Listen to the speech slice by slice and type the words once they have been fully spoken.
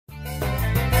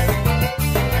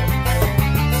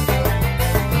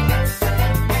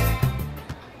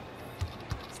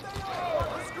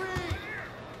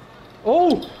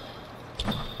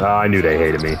I knew they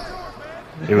hated me.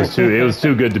 It was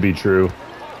too good to be true.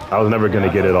 I was never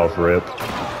gonna get it off rip.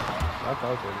 I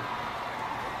thought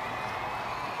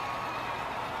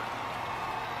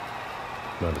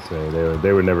so. Not to say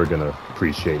they were never gonna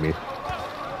appreciate me.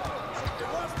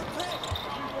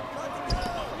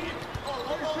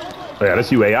 Oh yeah,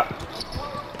 that's you, AI.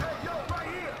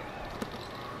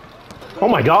 Oh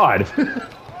my God!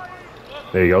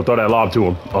 There you go. Throw that lob to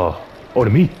him. Oh, to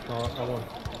me. I won.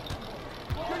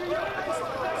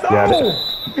 Yeah,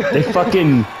 they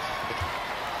fucking,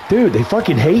 dude, they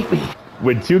fucking hate me.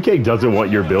 When 2K doesn't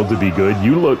want your build to be good,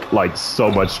 you look like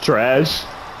so much trash.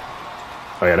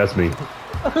 Oh yeah, that's me.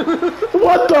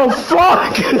 What the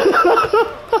fuck?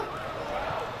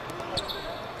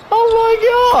 Oh my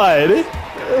God!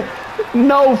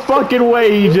 No fucking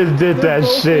way he just did that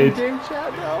shit. Game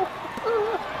chat now.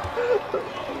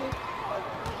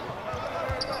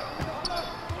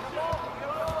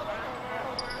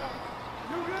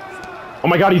 Oh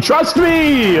my God, he trusts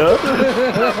me!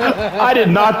 I did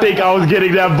not think I was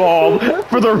getting that ball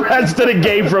for the rest of the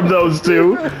game from those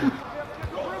two.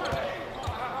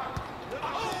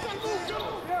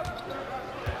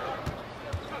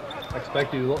 I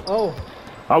expect you to oh.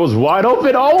 I was wide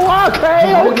open. Oh,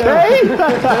 okay.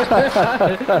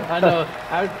 I know.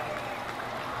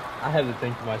 I had to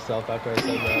think to myself after I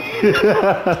said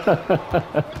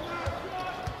that.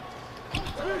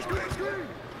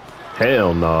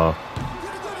 Hell no.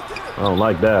 I don't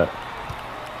like that.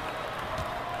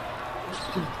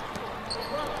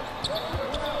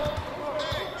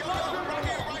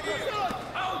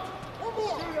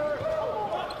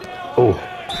 Oh.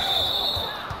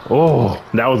 Oh,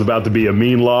 that was about to be a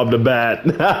mean lob to bat.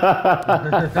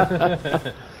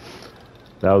 That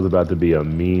was about to be a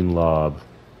mean lob.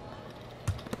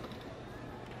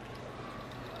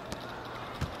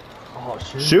 Oh,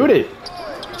 shoot it!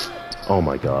 Oh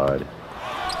my God.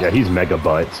 Yeah, he's mega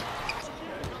butt.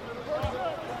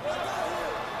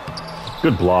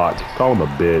 Good block. Call him a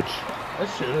bitch. That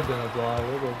should have been a block.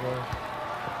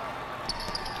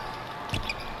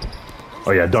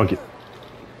 Oh yeah, dunk it.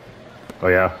 Oh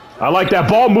yeah. I like that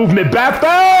ball movement.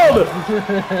 Backfield!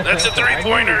 That's a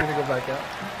three-pointer.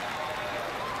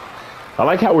 I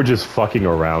like how we're just fucking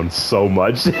around so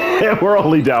much. And we're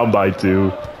only down by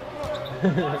 2.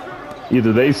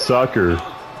 Either they suck or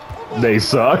they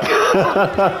suck.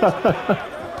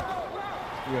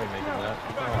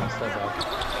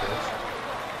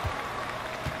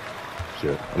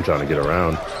 Shit, I'm trying to get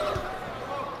around.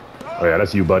 Oh yeah,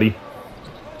 that's you, buddy.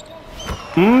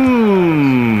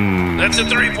 That's a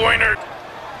three-pointer.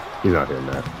 He's not hitting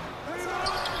that.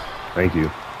 Thank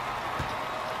you.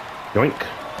 Yoink.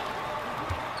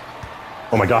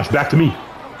 Oh my gosh, back to me.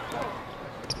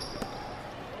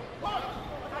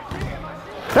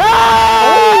 Hey!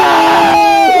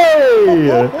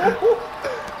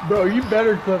 Bro, you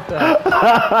better clip that.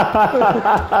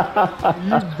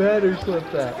 You better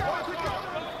clip that.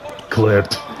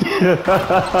 Clipped.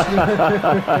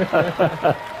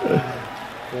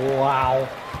 Wow.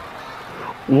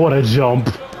 What a jump.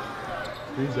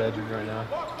 He's edging right now.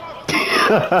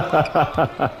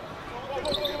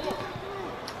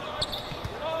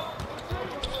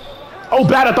 Oh,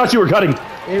 bad. I thought you were cutting.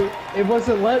 It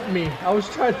wasn't letting me. I was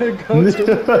trying to go to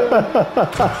the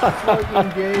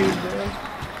fucking game, man.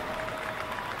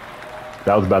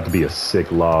 That was about to be a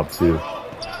sick lob, too.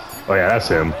 Oh, yeah, that's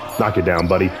him. Knock it down,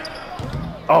 buddy.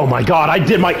 Oh, my God. I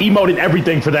did my emote and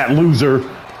everything for that loser. Yeah,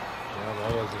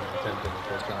 that wasn't attempting the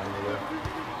first time either.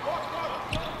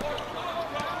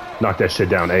 Knock that shit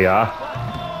down, AI.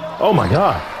 Oh, my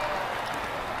God.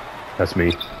 That's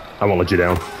me. I won't let you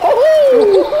down.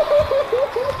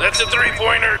 That's a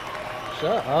three-pointer.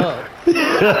 Shut up.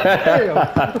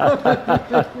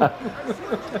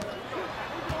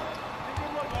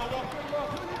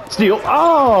 Steal.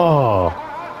 Oh.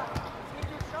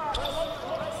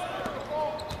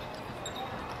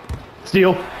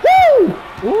 Steal. Woo!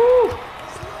 Woo!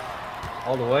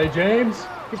 All the way, James.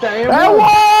 Get that and one!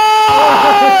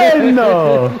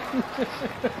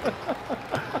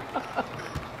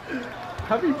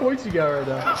 How many points you got right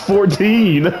now?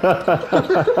 14. I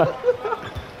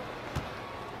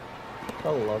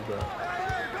love that.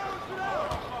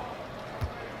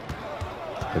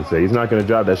 And say he's not gonna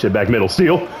drop that shit back middle.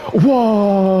 Steal.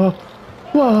 Whoa.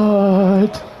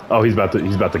 What? Oh, he's about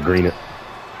to green it.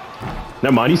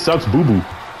 Never mind, he sucks boo boo.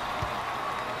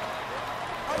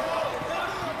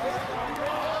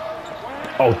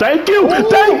 Oh, thank you!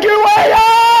 Thank you,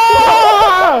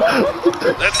 AI!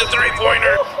 That's a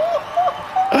three-pointer.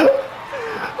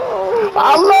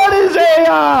 I love his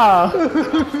AI!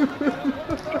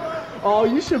 Oh,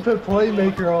 you should put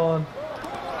Playmaker on.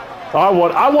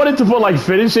 I wanted to put like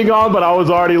finishing on, but I was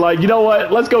already like, you know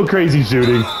what? Let's go crazy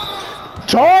shooting.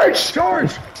 Charge!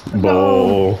 Charge!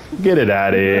 Bull. Get it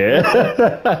out of here.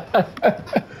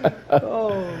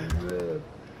 Oh, man.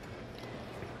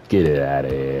 Get it out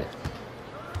of here.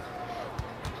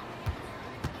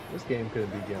 This game couldn't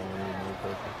be going any more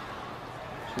perfect.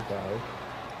 Shoot that.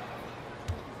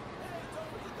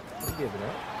 They give it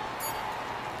up.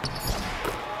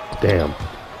 Damn.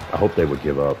 I hope they would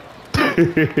give up.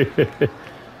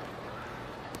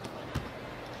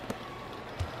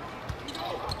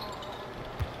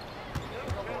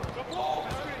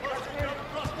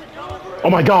 Oh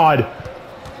my God!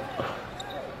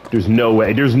 There's no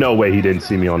way he didn't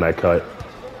see me on that cut.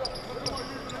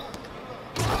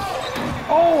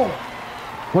 Oh!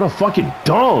 What a fucking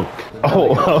dunk!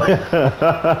 Oh!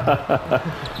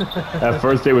 At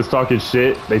first they was talking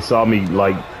shit. They saw me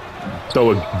like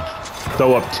throw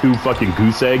up 2 fucking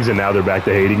goose eggs, and now they're back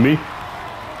to hating me.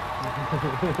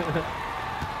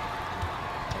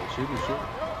 Shoot.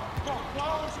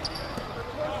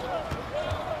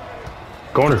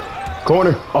 Corner.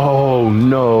 Oh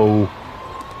no.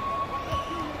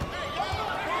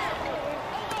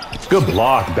 Good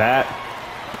block, Bat.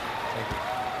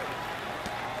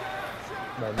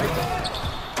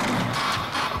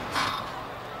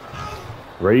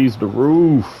 Raise the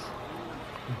roof.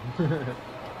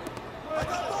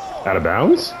 Out of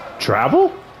bounds?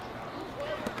 Travel?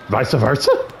 Vice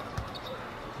versa?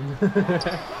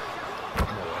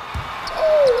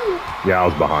 Yeah, I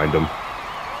was behind him.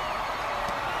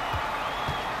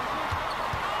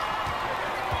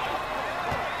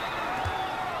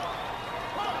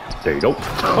 There you go.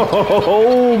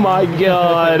 Oh my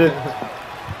God.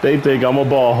 They think I'm a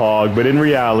ball hog, but in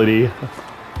reality,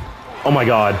 oh my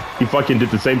God, he fucking did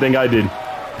the same thing I did.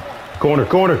 Corner.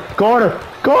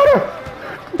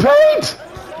 Paint!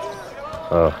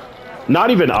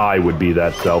 Not even I would be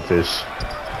that selfish.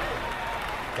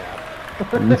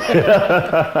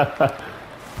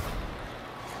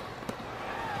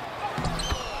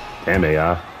 Damn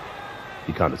AI.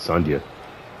 He kind of sunned you.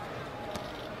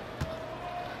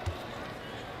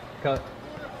 Cut.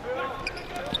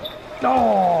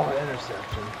 Oh,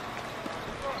 interception.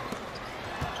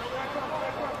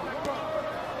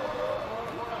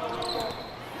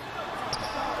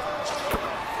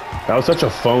 That was such a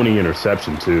phony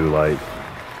interception too, like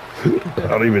I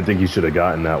don't even think he should have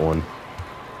gotten that one.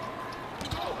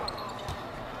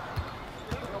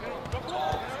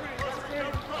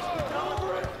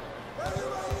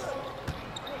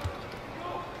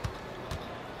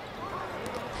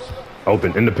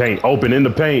 Open in the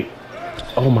paint.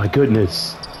 Oh my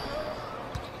goodness.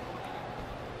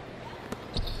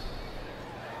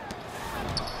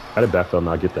 How did Batfeld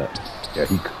not get that? Yeah,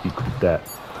 he cooked that.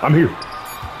 I'm here.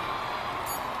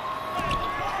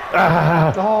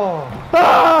 Ah. Oh.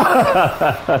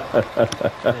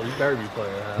 Yeah, you better be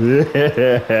playing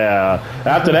that. Yeah.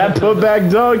 After that putback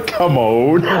dunk, come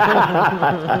on.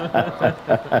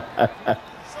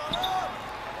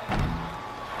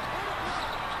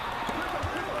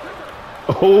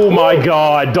 Oh my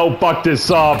God, don't fuck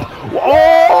this up.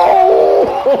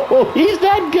 Oh, he's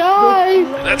that guy.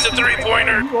 That's a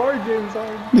 3-pointer. You are James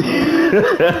Harden.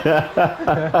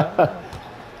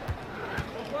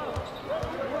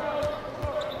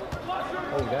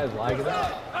 Oh, you guys like it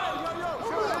out.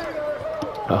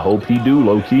 I hope he do,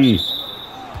 low key.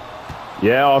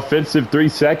 Yeah, offensive 3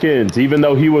 seconds, even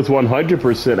though he was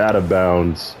 100% out of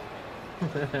bounds.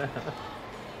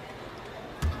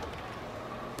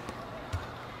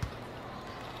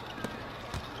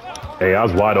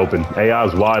 AI's wide open.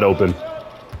 AI's wide open.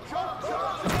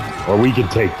 Or we can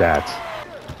take that.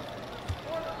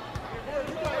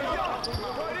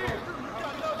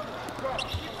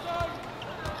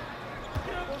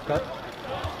 Cut.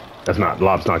 That's not,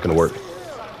 lob's not gonna work.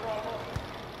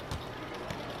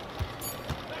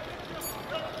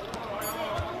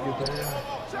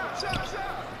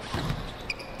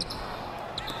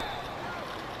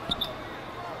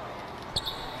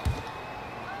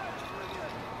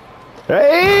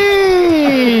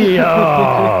 Hey!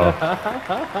 Oh.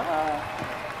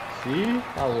 See?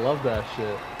 I love that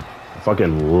shit. I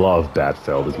fucking love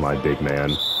Batfeld as my big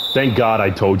man. Thank God I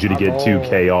told you to get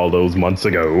 2K all those months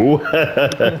ago.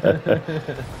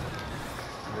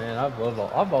 Man, I've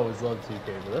always loved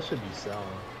 2K, but that should be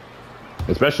selling.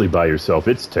 Especially by yourself,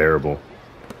 it's terrible.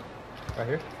 Right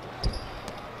here?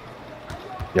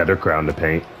 Yeah, they're crowding the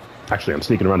paint. Actually, I'm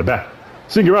sneaking around the back.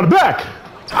 Sneaking around the back!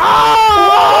 Ah!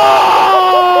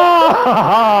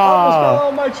 Oh,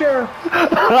 on my chair.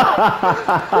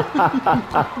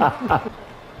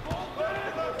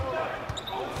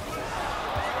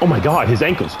 Oh my God, his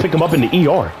ankles. Pick him up in the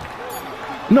ER.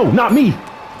 No, not me.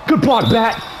 Good block,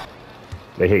 Bat.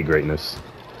 They hate greatness.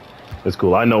 It's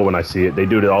cool. I know when I see it. They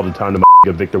do it all the time to my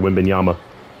Victor Wembanyama.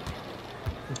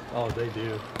 Oh, they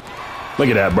do. Look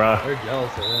at that, bruh. They're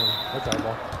jealous of him. That's our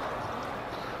ball.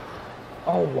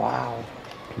 Oh, wow.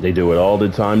 They do it all the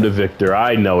time to Victor.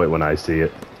 I know it when I see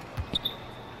it.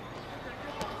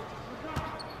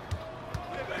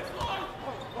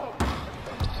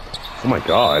 Oh my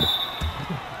God.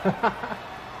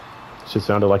 This just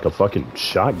sounded like a fucking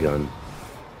shotgun.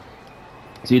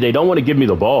 See, they don't want to give me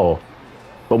the ball,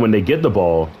 but when they get the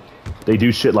ball, they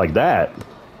do shit like that.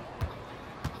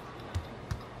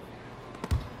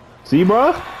 See,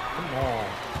 bruh? Come on.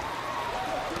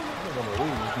 You're gonna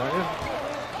lose, man.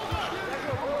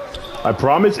 I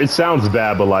promise it sounds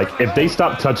bad, but like, if they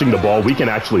stop touching the ball, we can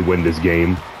actually win this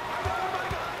game.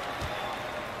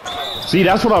 See,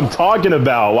 that's what I'm talking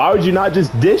about. Why would you not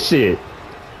just dish it?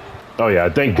 Oh yeah,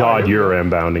 thank God you're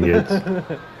inbounding it.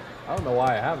 I don't know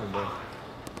why I haven't been.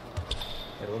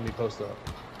 Hey, let me post up.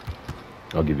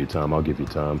 I'll give you time. I'll give you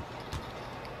time.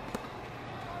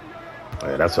 Oh,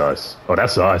 yeah, that's us. Oh,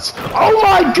 that's us. Oh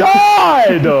my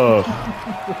God!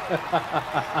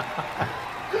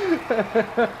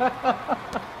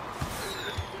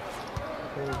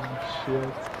 Holy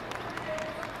shit.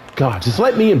 God, just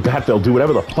let me and Batfield do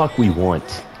whatever the fuck we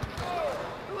want.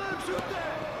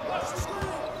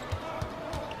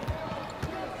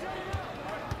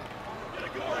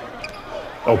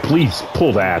 Oh, please,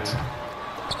 pull that.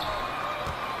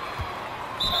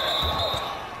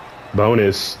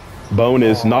 Bonus.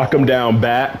 Bonus. Oh. Knock him down,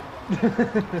 Bat. Damn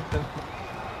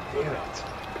it.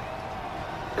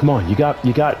 Come on, you got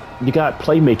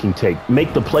playmaking take.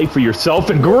 Make the play for yourself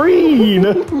and green.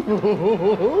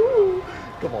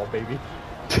 Come on, baby.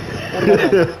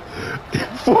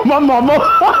 For my mama.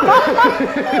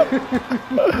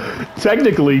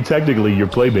 Technically, you're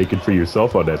playmaking for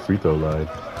yourself on that free throw line.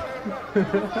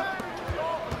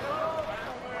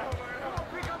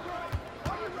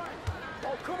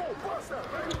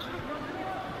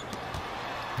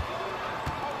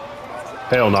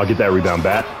 Hell no, I'll get that rebound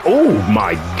back. Oh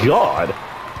my God.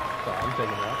 I'm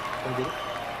taking that. Come get it.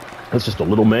 That's just a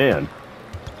little man.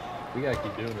 We gotta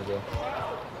keep doing it though.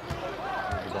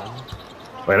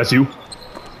 Wait, that's you?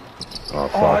 Oh,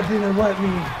 fuck. Oh, it didn't let me.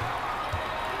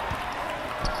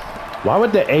 Why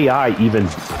would the AI even...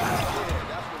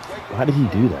 Why did he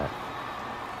do that?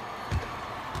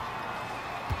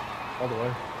 All the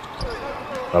way.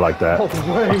 I like that. All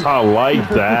the way. I like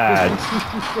that.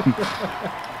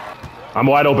 I'm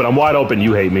wide open. I'm wide open.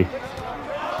 You hate me.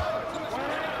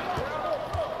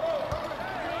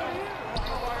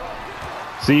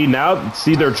 See, now...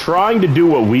 See, they're trying to do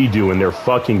what we do, and they're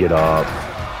fucking it up.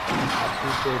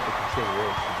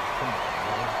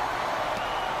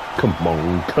 Come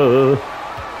on, cuh.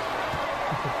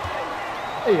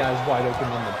 Hey, guys, wide open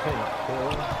in the paint.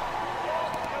 Boy.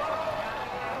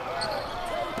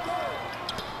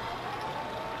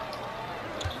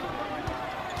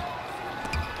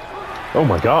 Oh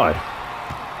my God.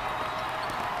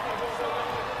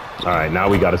 All right, now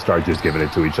we got to start just giving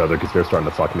it to each other because they're starting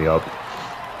to fuck me up.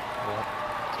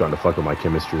 Yeah. Starting to fuck with my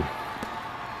chemistry.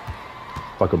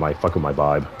 Fuck with my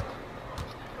vibe.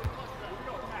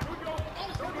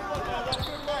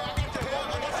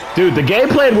 Dude, the game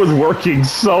plan was working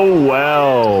so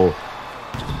well.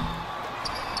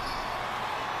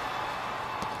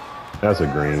 That's a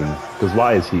green. Because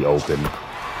why is he open?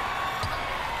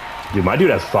 Dude, my dude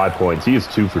has 5 points. He is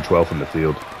 2 for 12 from the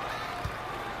field.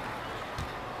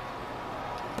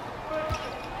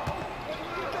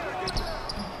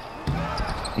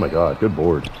 Oh my God, good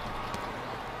board.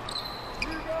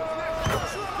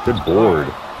 Good board.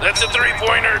 That's a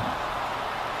three-pointer.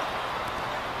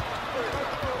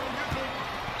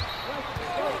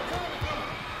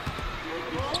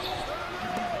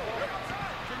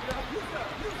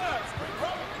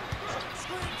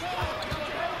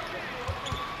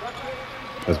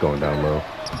 That's going down low.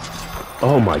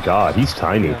 Oh my God, he's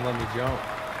tiny. Let me jump.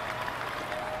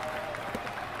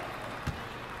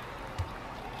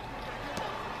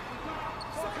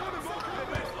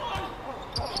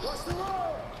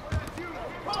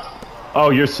 Oh,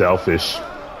 you're selfish.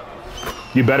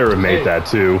 You better have made that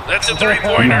too. That's a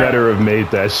three-pointer. You better have made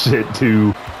that shit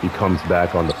too. He comes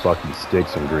back on the fucking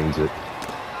sticks and greens it.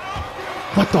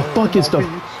 What the fuck is the...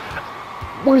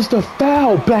 Where's the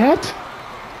foul, Bat?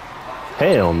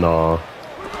 Hell no.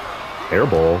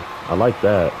 Airball. I like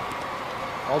that.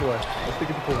 All the way. Let's stick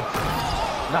it to pool.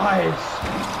 Nice.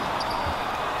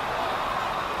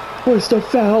 Where's the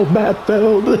foul,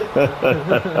 Matfield?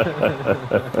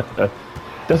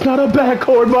 That's not a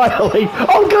backcourt violation.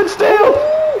 Oh, good steal.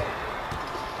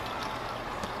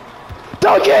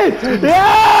 Dunk it.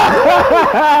 Yeah.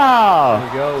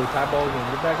 There we go. Tie ball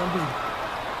again. Get back on beat.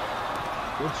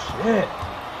 Good shit.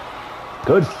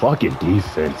 Good fucking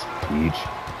defense, Peach.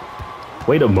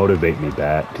 Way to motivate me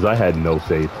back, because I had no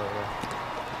faith.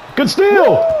 Good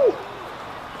steal! Woo!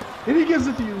 And he gives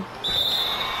it to you.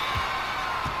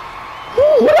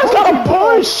 Woo, that's not a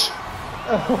push!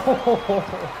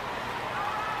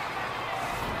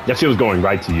 That shit was going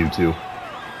right to you, too.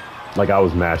 Like I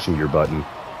was mashing your button.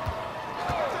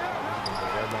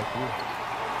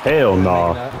 Hell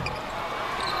no. Nah.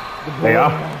 Hey,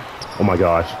 oh my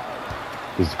gosh.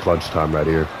 This is clutch time right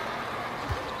here.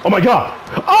 Oh my god!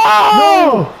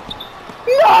 Oh!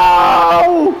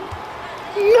 No!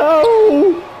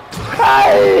 No!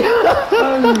 Hey!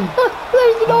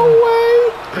 There's no way!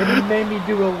 And he made me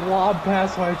do a lob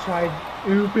pass so I tried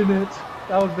ooping it.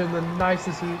 That would have been the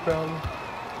nicest oop probably.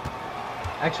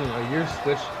 Actually, no, when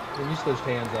you switched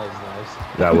hands, that was nice.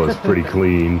 That was pretty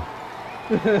clean.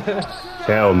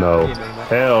 Hell no.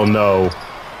 Hell no.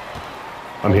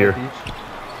 I'm here.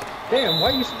 Damn, why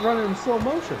are you running in slow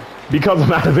motion? Because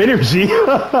I'm out of energy.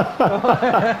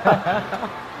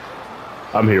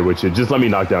 I'm here with you. Just let me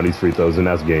knock down these free throws and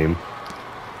that's game.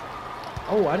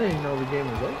 Oh, I didn't even know the game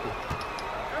was over.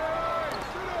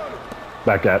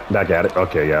 Back at it.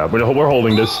 Okay, yeah. We're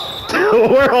holding this.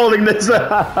 We're holding this. Yep,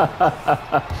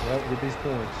 get these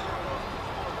points.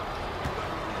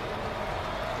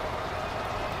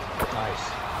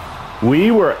 Nice. We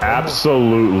were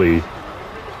absolutely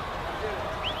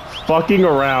fucking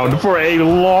around for a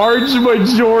large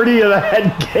majority of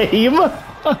that game.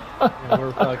 Yeah,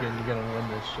 we're fucking gonna win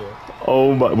this shit.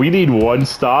 Oh my! We need one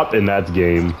stop and that's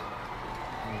game.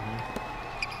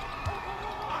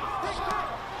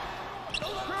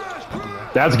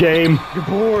 That's game. You're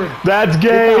bored. That's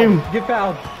game. Get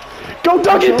fouled. Go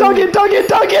dunk it, dunk it, dunk it,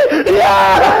 dunk it!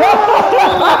 Yeah!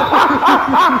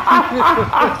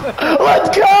 Let's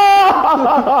go!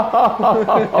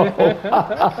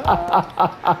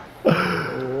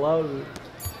 Love it.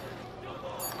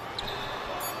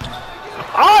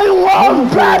 I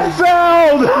love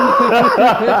Batfield!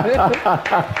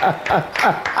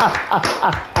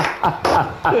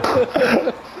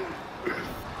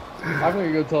 I'm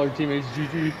gonna go tell our teammates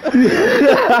GG.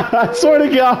 I swear to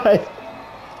God.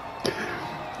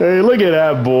 Hey, look at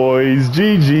that, boys.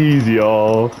 GG's,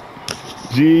 y'all.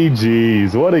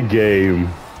 GG's. What a game.